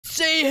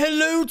say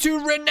hello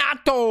to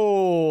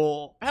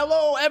Renato.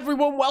 Hello,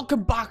 everyone.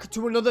 Welcome back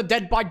to another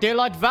Dead by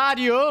Daylight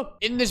video.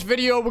 In this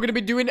video, we're going to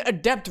be doing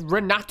Adept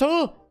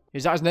Renato.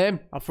 Is that his name?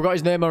 I forgot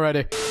his name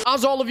already.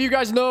 As all of you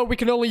guys know, we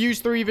can only use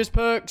 3 of his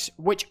perks,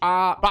 which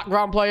are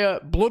Background Player,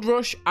 Blood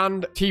Rush,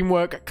 and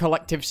Teamwork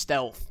Collective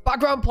Stealth.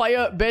 Background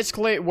Player,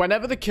 basically,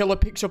 whenever the killer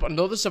picks up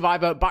another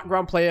survivor,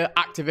 Background Player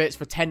activates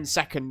for 10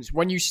 seconds.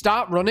 When you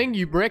start running,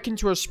 you break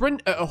into a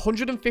sprint at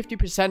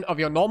 150% of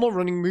your normal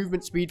running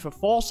movement speed for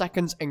 4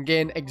 seconds and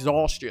gain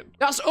exhaustion.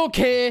 That's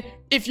okay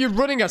if you're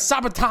running a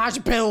sabotage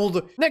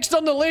build. Next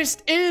on the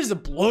list is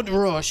Blood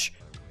Rush.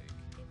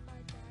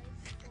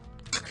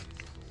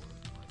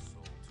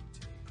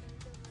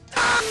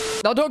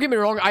 Now, don't get me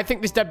wrong, I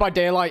think this Dead by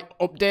Daylight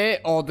update,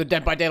 or the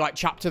Dead by Daylight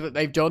chapter that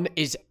they've done,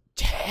 is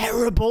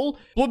terrible.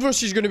 Blood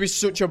Rush is going to be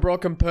such a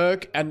broken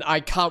perk, and I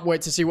can't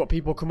wait to see what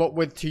people come up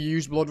with to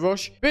use Blood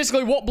Rush.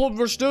 Basically, what Blood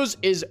Rush does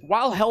is,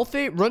 while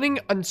healthy, running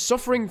and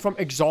suffering from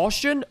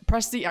exhaustion,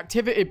 press the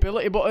activity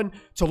ability button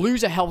to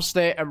lose a health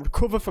state and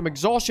recover from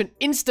exhaustion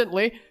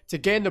instantly to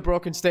gain the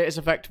broken status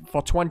effect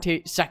for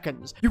 20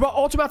 seconds. You are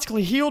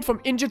automatically healed from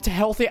injured to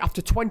healthy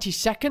after 20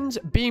 seconds.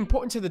 Being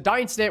put into the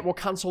dying state will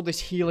cancel this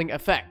healing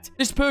effect.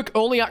 This perk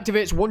only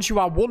activates once you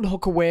are 1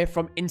 hook away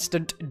from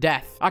instant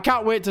death. I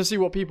can't wait to see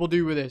what people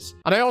do with this.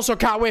 And I also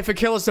can't wait for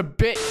killers to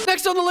bit.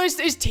 Next on the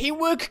list is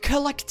Teamwork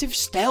Collective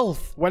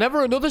Stealth.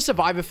 Whenever another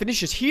survivor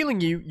finishes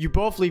healing you, you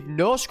both leave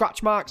no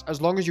scratch marks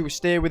as long as you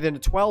stay within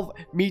 12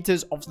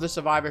 meters of the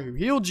survivor who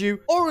healed you,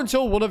 or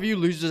until one of you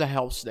loses a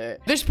health state.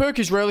 This perk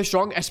is really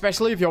strong,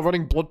 especially if you're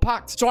running Blood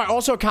Pact. So I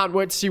also can't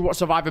wait to see what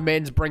survivor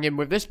mains bring in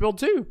with this build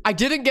too. I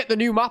didn't get the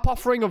new map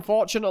offering,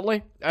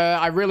 unfortunately.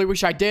 I really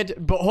wish I did,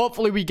 but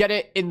hopefully we get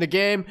it in the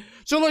game.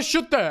 So let's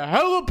shut the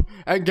hell up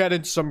and get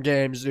into some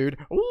games, dude.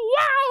 Wow!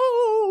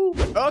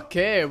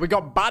 Okay, we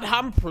got Bad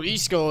Ham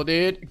Preschool,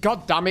 dude.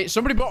 God damn it.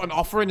 Somebody bought an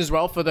offering as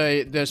well for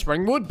the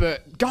Springwood,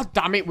 but god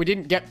damn it, we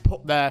didn't get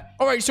put there.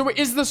 All right, so it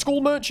is the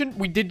school merchant.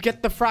 We did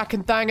get the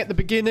fracking thing at the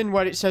beginning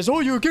where it says, oh,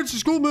 you're against the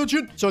school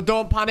merchant. So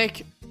don't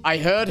panic. I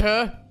heard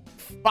her.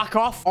 Back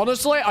off.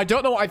 Honestly, I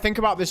don't know what I think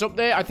about this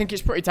update. I think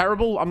it's pretty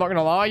terrible. I'm not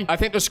gonna lie. I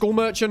think the school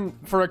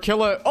merchant for a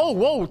killer. Oh,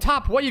 whoa,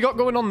 Tap. What you got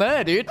going on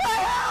there, dude?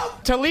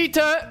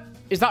 Talita.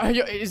 Is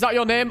that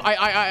your name?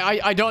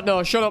 I don't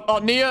know. Shut up. Oh,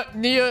 Nia,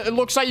 it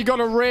looks like you got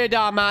a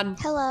radar, man.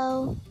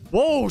 Hello.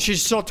 Whoa,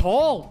 she's so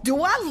tall.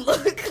 Do I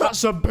look like...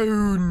 That's a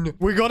boon.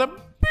 We got a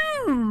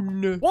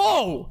boon.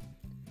 Whoa.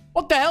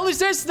 What the hell is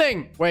this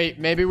thing? Wait,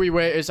 maybe we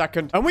wait a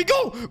second. And we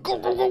go. Go,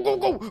 go, go, go,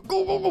 go.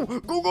 Go, go, go.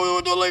 Go,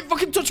 go. Don't let it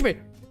fucking touch me.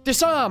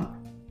 Disarm.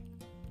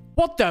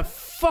 What the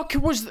fuck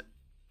was...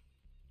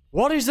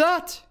 What is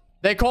that?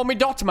 They call me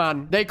Dot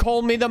Man. They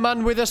call me the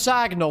man with a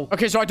signal.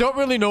 Okay, so I don't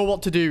really know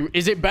what to do.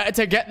 Is it better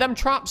to get them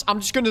traps? I'm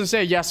just going to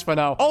say yes for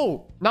now.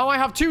 Oh, now I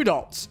have 2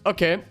 dots.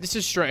 Okay, this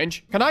is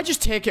strange. Can I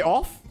just take it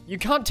off? You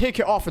can't take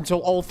it off until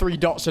all 3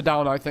 dots are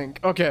down, I think.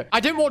 Okay. I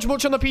didn't watch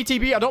much on the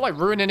PTB. I don't like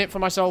ruining it for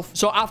myself.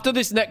 So after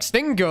this next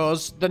thing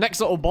goes, the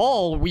next little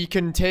ball, we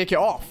can take it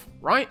off,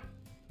 right?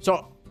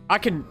 So I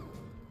can...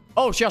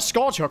 Oh, she has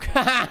Scorch Hook.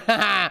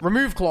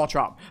 Remove Claw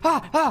Trap.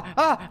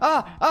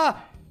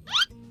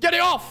 Get it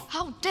off!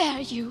 How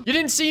dare you? You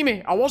didn't see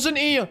me. I wasn't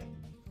here.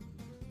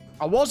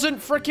 I wasn't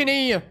freaking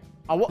here.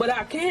 But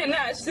I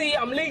cannot see.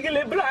 I'm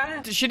legally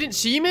blind. She didn't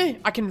see me?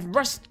 I can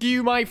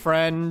rescue my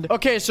friend.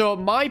 Okay, so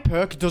my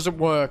perk doesn't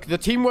work. The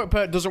teamwork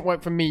perk doesn't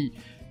work for me.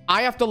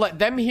 I have to let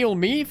them heal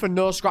me for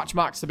no scratch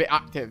marks to be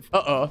active.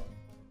 Uh-oh.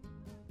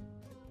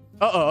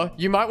 Uh-oh.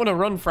 You might want to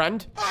run,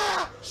 friend.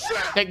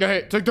 Take the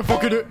hit. Take the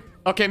fucking hit.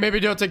 Okay,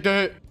 maybe don't take the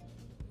hit.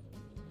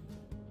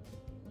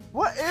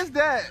 What is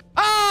that?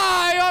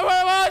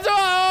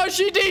 Oh,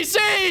 she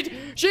DC'd!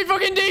 She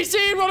fucking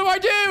DC'd! What do I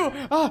do?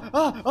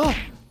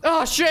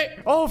 Oh, shit!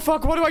 Oh,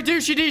 fuck, what do I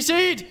do? She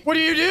DC'd! What do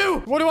you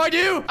do? What do I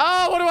do?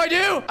 What do I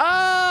do?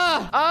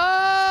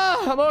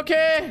 I'm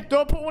okay.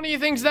 Don't put one of your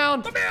things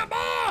down. Come here,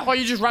 boy! Oh,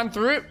 you just ran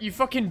through it? You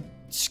fucking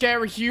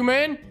scary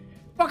human.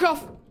 Fuck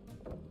off.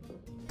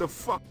 The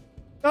fuck?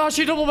 Oh,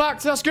 she double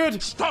backed. That's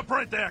good. Stop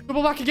right there.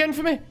 Double back again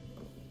for me.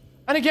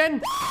 And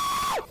again.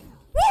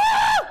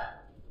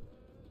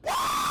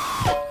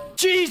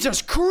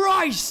 Jesus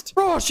Christ!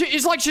 Bro,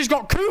 it's like she's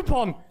got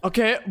coupon.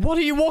 Okay, what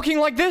are you walking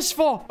like this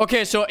for?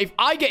 Okay, so if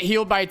I get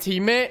healed by a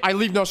teammate, I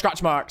leave no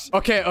scratch marks.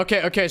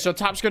 Okay, so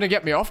Tap's gonna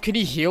get me off. Can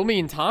he heal me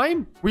in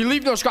time? We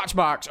leave no scratch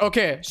marks.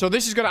 Okay, so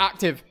this is gonna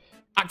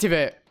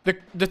activate.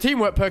 The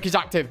teamwork perk is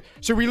active.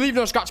 So we leave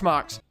no scratch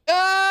marks.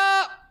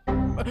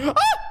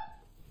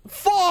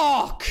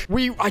 Fuck!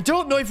 I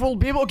don't know if we'll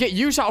be able to get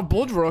use out of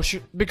Blood Rush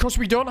because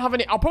we don't have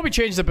any... I'll probably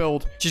change the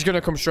build. She's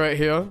gonna come straight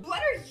here.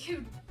 What are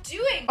you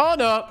doing? Oh,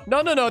 no.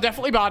 No.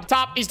 Definitely bad.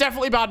 Tap, he's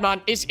definitely bad,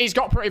 man. He's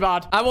got pretty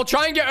bad. I will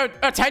try and get her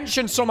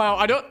attention somehow.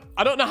 I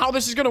don't know how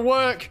this is gonna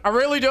work. I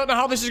really don't know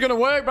how this is gonna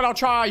work, but I'll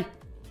try.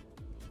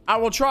 I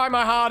will try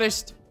my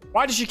hardest.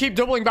 Why does she keep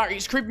doubling back?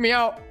 It's creeping me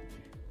out.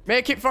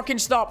 Make it fucking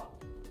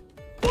stop.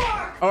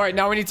 Fuck! All right,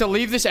 now we need to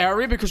leave this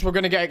area because we're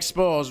going to get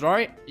exposed,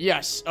 right?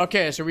 Yes.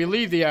 Okay, so we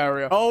leave the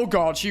area. Oh,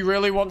 God, she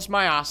really wants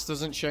my ass,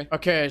 doesn't she?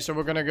 Okay, so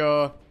we're going to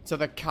go to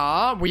the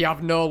car. We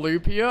have no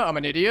loop here. I'm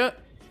an idiot.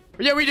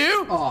 Yeah, we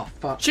do. Oh,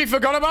 fuck. She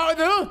forgot about it,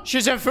 though.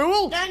 She's a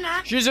fool. No, no.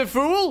 She's a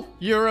fool.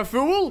 You're a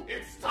fool.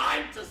 It's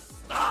time to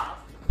stop.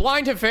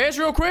 Blind her face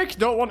real quick.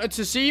 Don't want her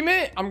to see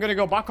me. I'm going to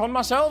go back on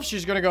myself.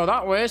 She's going to go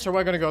that way, so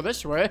we're going to go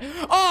this way.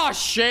 Oh,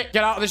 shit.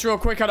 Get out of this real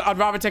quick. I'd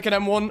rather take an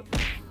M1.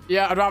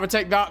 Yeah, I'd rather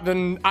take that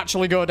than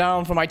actually go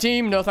down for my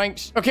team. No,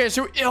 thanks. Okay,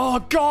 so... Oh,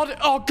 God.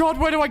 Oh, God.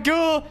 Where do I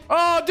go?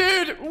 Oh,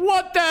 dude.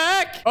 What the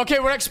heck? Okay,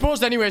 we're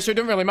exposed anyway, so it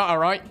doesn't really matter,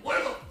 right?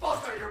 Where the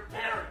fuck are your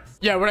parents?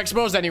 Yeah, we're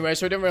exposed anyway,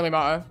 so it doesn't really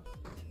matter.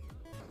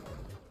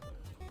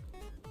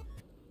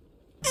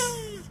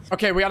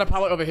 Okay, we had a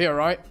pallet over here,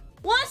 right?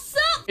 What's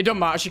up? It doesn't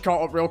matter. She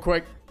caught up real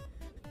quick.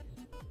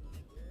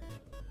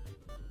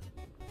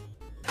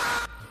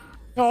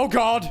 Oh,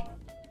 God.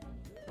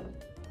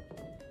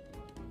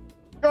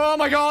 Oh,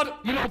 my God.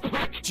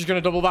 She's gonna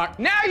double back.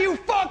 Now you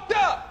fucked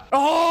up.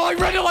 Oh, I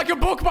read it like a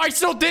book, but I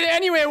still did it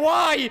anyway.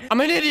 Why?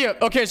 I'm an idiot.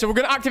 Okay, so we're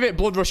gonna activate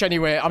Blood Rush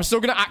anyway. I'm still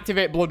gonna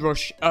activate Blood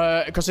Rush,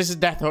 because this is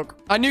Death Hook.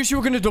 I knew she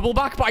was gonna double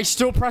back, but I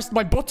still pressed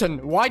my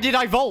button. Why did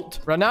I vault?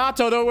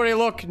 Renato, don't worry,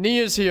 look.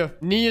 Nia's here.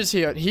 Nia's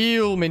here.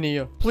 Heal me,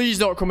 Nia. Please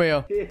don't come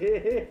here.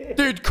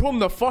 Dude, come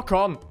the fuck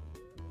on.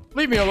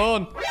 Leave me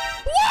alone. What?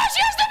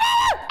 She has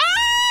Devour!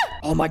 Ah!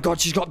 Oh my God,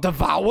 she's got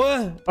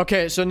Devour.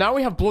 Okay, so now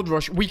we have Blood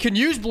Rush. We can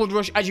use Blood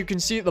Rush. As you can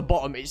see at the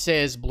bottom, it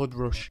says Blood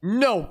Rush.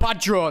 No, bad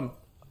drone.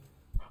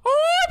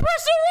 Oh, I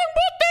pressed the wrong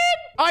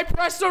button. I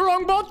pressed the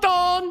wrong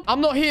button.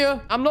 I'm not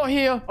here. I'm not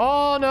here.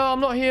 Oh, no, I'm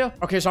not here.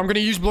 Okay, so I'm going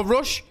to use Blood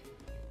Rush.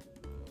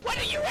 What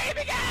are you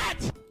aiming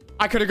at?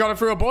 I could have got it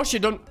through a bush.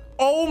 It done.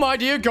 Oh, my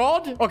dear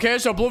God. Okay,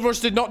 so Blood Rush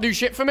did not do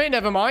shit for me.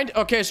 Never mind.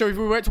 Okay, so if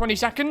we wait 20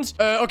 seconds.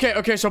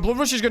 Okay, so Blood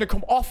Rush is going to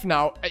come off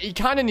now. He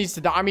kind of needs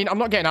to die. I mean, I'm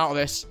not getting out of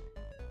this.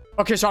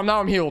 Okay, so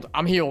I'm healed.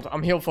 I'm healed.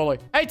 I'm healed fully.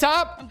 Hey,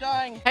 Tap. I'm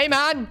dying. Hey,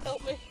 man.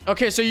 Help me.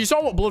 Okay, so you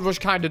saw what Blood Rush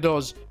kind of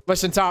does.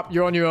 Listen, Tap,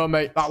 you're on your own,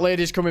 mate. That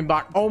lady's coming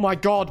back. Oh, my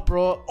God,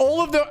 bro.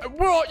 All of the...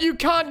 Bro, you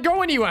can't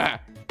go anywhere.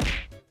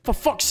 For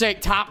fuck's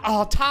sake, Tap.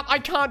 Oh, Tap, I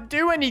can't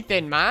do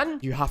anything, man.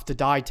 You have to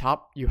die,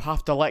 Tap. You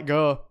have to let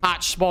go.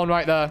 Hatch spawn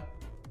right there.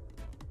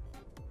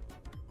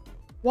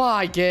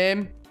 Why,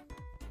 game?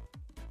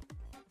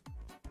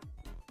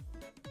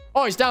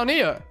 Oh, he's down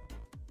here.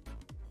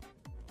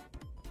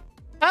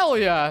 Hell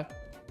yeah.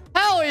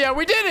 Hell yeah,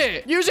 we did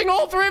it. Using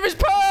all 3 of his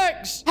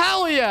perks.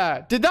 Hell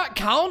yeah. Did that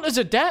count as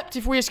Adept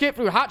if we escaped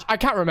through hatch? I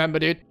can't remember,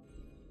 dude.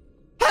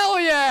 Hell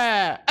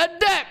yeah.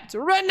 Adept.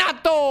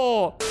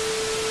 Renato.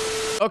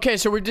 Okay,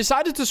 so we've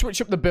decided to switch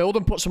up the build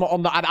and put something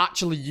on that I'd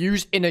actually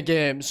use in a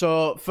game.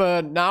 So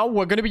for now,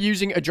 we're going to be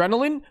using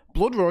Adrenaline,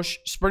 Blood Rush,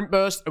 Sprint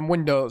Burst, and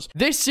Windows.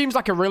 This seems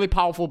like a really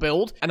powerful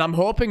build, and I'm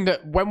hoping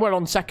that when we're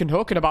on second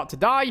hook and about to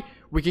die,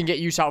 we can get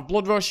use out of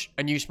Blood Rush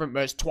and use Sprint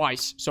Burst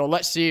twice. So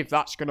let's see if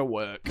that's going to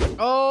work.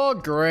 Oh,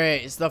 great.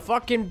 It's the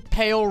fucking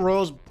Pale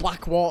Rose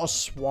Blackwater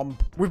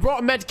Swamp. We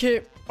brought a med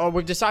kit. Oh,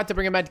 we've decided to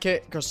bring a med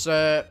kit because,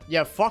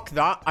 yeah, fuck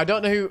that. I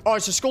don't know who... Oh,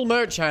 it's a Skull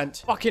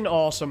Merchant. Fucking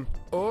awesome.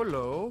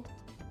 Hello.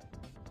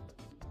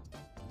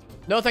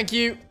 No, thank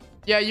you.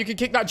 Yeah, you can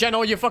kick that gen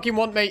all you fucking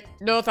want, mate.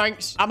 No,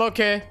 thanks. I'm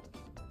okay.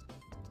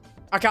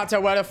 I can't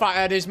tell where the fat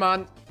head is,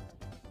 man.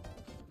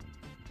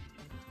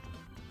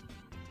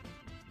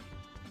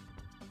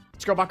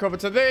 Let's go back over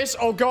to this.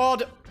 Oh,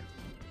 God.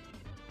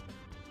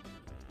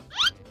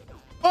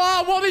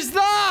 Oh, what is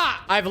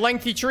that? I have a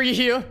lengthy tree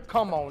here.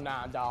 Come on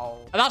now, dog.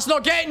 And that's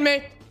not getting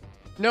me.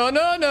 No,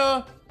 no,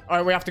 no. All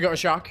right, we have to go to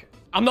Shack.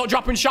 I'm not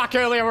dropping Shack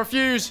early. I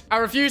refuse. I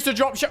refuse to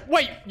drop Shack.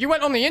 Wait, you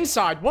went on the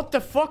inside. What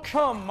the fuck?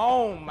 Come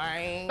on,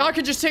 man. I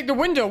could just take the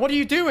window. What are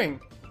you doing?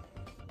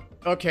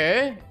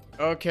 Okay.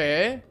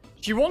 Okay.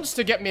 She wants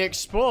to get me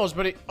exposed,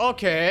 but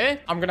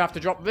okay. I'm gonna have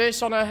to drop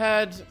this on her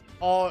head.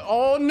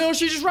 Oh no,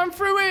 she just ran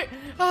through it.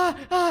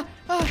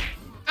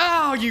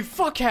 Oh, you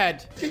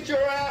fuckhead. Get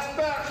your ass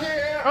back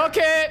here.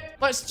 Okay,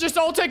 let's just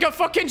all take a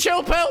fucking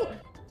chill pill.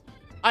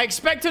 I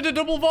expected a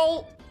double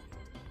vault.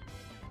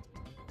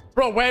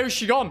 Bro, where has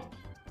she gone?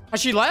 Has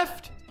she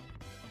left?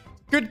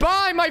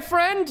 Goodbye, my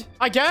friend,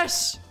 I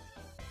guess.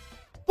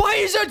 Why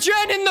is a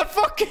gen in the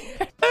fucking...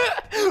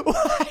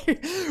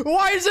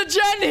 Why is a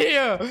gen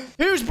here?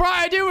 Whose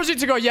bright idea was it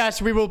to go,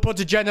 yes, we will put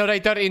a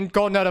generator in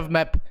corner of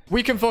map.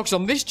 We can focus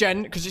on this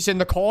gen because it's in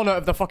the corner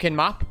of the fucking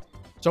map.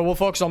 So we'll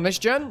focus on this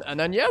gen and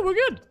then, yeah, we're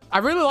good. I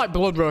really like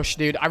Blood Rush,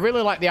 dude. I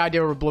really like the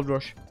idea of Blood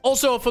Rush.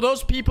 Also, for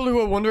those people who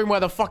are wondering where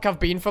the fuck I've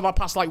been for the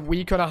past, like,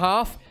 week and a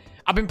half...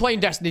 I've been playing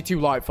Destiny 2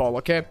 Lightfall,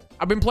 okay?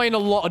 I've been playing a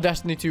lot of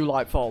Destiny 2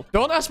 Lightfall.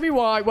 Don't ask me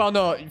why. Well,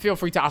 no, feel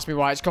free to ask me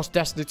why. It's because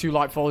Destiny 2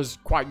 Lightfall is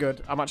quite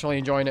good. I'm actually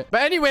enjoying it.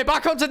 But anyway,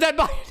 back onto Dead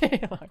by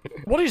Daylight.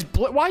 What is...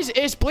 Why is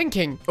Ace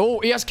blinking? Oh,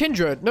 he has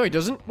Kindred. No, he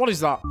doesn't. What is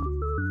that?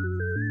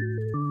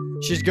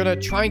 She's gonna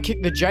try and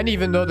kick the gen,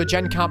 even though the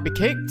gen can't be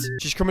kicked.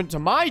 She's coming to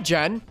my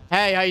gen.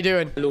 Hey, how you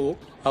doing? Hello,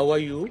 how are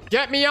you?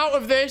 Get me out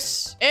of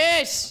this.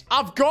 Ace,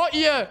 I've got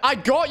you. I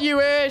got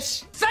you,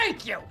 Ace.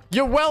 Thank you.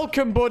 You're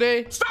welcome,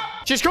 buddy. Stop.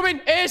 She's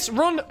coming. Ace,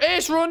 run.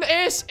 Ace, run.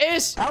 Ace,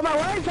 Ace. Out of my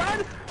way,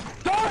 son.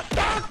 Door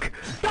stuck.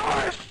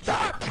 Door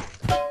stuck.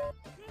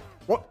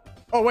 What?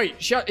 Oh, wait.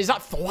 Is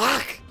that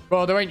thwack?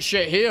 Bro, there ain't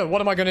shit here.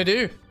 What am I gonna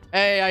do?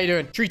 Hey, how you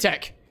doing? Tree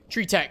tech.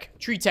 Tree tech.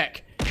 Tree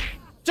tech.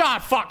 Ah,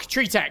 fuck.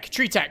 Tree tech.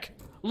 Tree tech.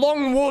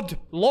 Long wood.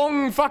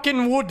 Long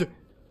fucking wood.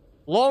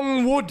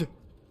 Long wood.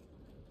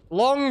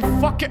 Long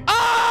fucking...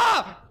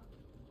 Ah!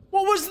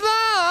 What was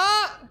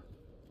that?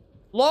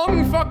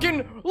 Long fucking...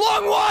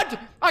 Long wood!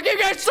 I keep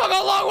getting stuck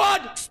on long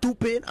wood!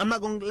 Stupid, I'm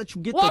not gonna let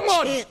you get Long the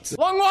wood! chance.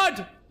 Long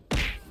wood!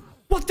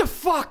 What the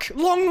fuck?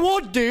 Long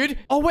wood, dude.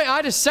 Oh, wait, I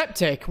had a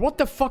septic. What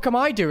the fuck am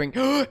I doing?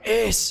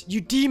 Ace,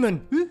 you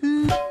demon.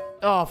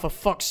 Oh, for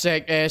fuck's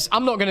sake, Ace.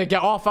 I'm not gonna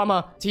get off, am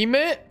I?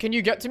 Teammate, can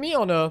you get to me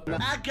or no?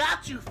 I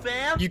got you,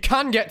 fam. You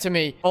can get to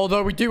me.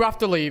 Although we do have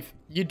to leave.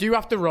 You do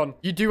have to run.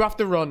 You do have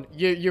to run.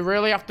 You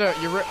really have to...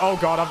 oh,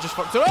 God, I've just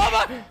fucked it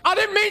over. I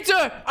didn't mean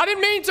to. I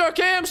didn't mean to,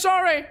 okay? I'm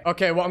sorry.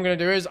 Okay, what I'm gonna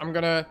do is I'm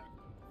gonna...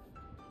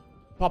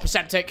 pop a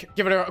septic.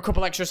 Give it a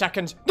couple extra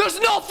seconds. There's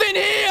nothing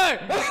here!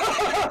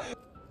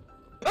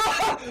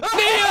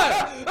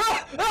 Here!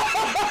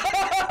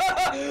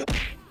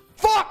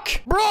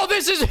 Fuck! Bro,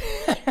 this is...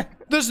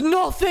 There's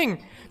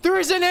nothing. There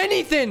isn't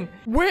anything.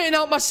 Waiting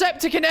out my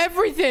septic and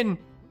everything.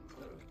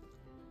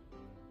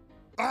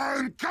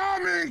 I'm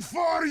coming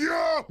for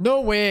you!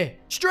 No way.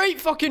 Straight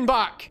fucking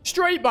back.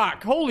 Straight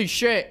back. Holy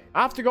shit.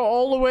 I have to go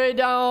all the way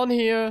down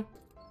here.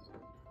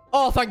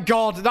 Oh, thank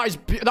God. That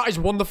is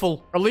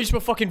wonderful. At least we're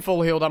fucking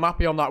full healed. I'm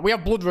happy on that. We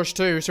have Blood Rush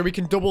too, so we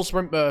can double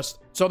Sprint Burst.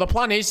 So the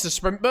plan is to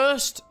Sprint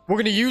Burst. We're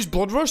going to use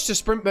Blood Rush to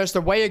Sprint Burst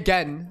away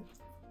again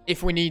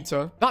if we need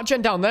to. That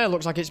gen down there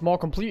looks like it's more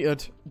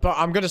completed. But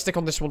I'm going to stick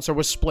on this one, so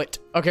we're split.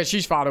 Okay,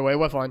 she's far away.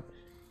 We're fine.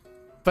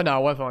 For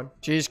now, we're fine.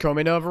 She's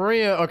coming over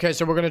here. Okay,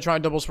 so we're going to try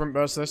and double Sprint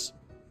Burst this.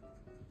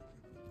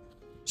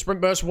 Sprint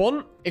Burst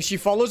 1. If she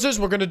follows us,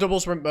 we're going to double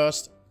Sprint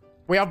Burst.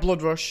 We have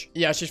Blood Rush.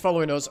 Yeah, she's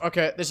following us.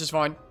 Okay, this is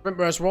fine. Sprint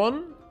Burst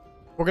 1.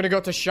 We're going to go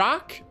to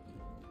Shack.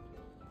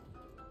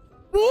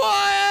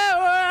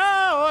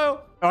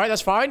 Whoa! Alright,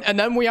 that's fine. And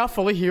then we are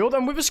fully healed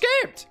and we've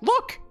escaped.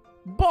 Look!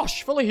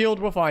 Bosh, fully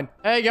healed. We're fine.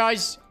 Hey,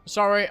 guys.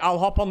 Sorry, I'll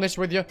hop on this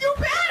with you. You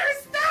better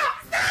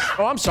stop. Stop.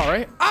 Oh, I'm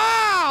sorry.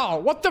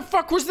 Ow! What the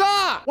fuck was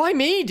that? Why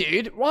me,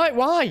 dude?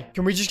 Why?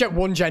 Can we just get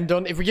one gen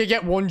done? If we can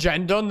get one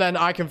gen done, then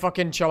I can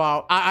fucking chill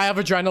out. I have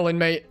adrenaline,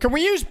 mate. Can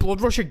we use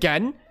Blood Rush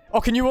again? Or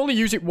can you only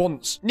use it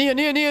once? Near.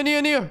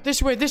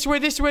 This way.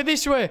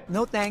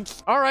 No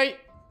thanks. All right.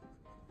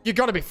 You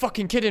gotta be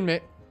fucking kidding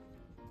me.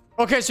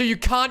 Okay, so you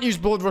can't use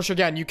Blood Rush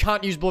again. You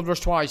can't use Blood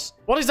Rush twice.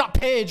 What is that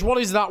page? What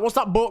is that? What's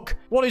that book?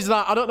 What is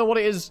that? I don't know what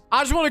it is.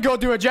 I just want to go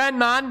do a gen,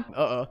 man.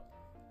 Uh-oh.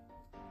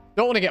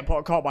 Don't want to get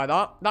caught by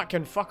that. That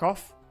can fuck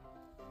off.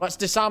 Let's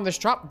disarm this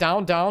trap.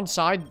 Down,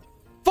 side.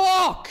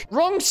 Fuck!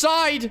 Wrong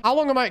side. How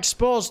long am I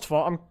exposed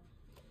for?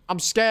 I'm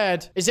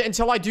scared. Is it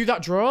until I do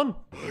that drone?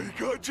 I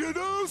got you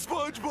now,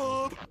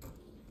 SpongeBob!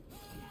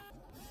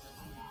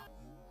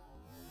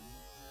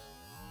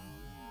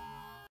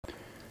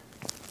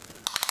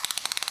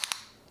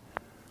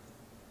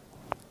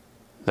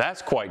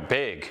 That's quite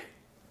big.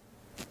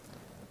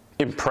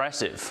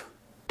 Impressive.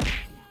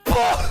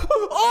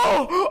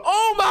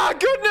 Oh my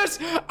goodness!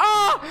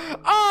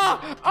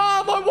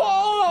 My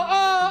wall!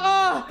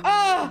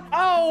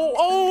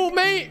 Oh,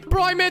 mate!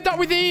 Bro, I made that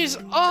with ease!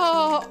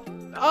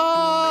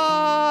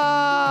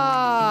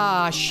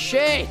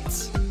 Shit!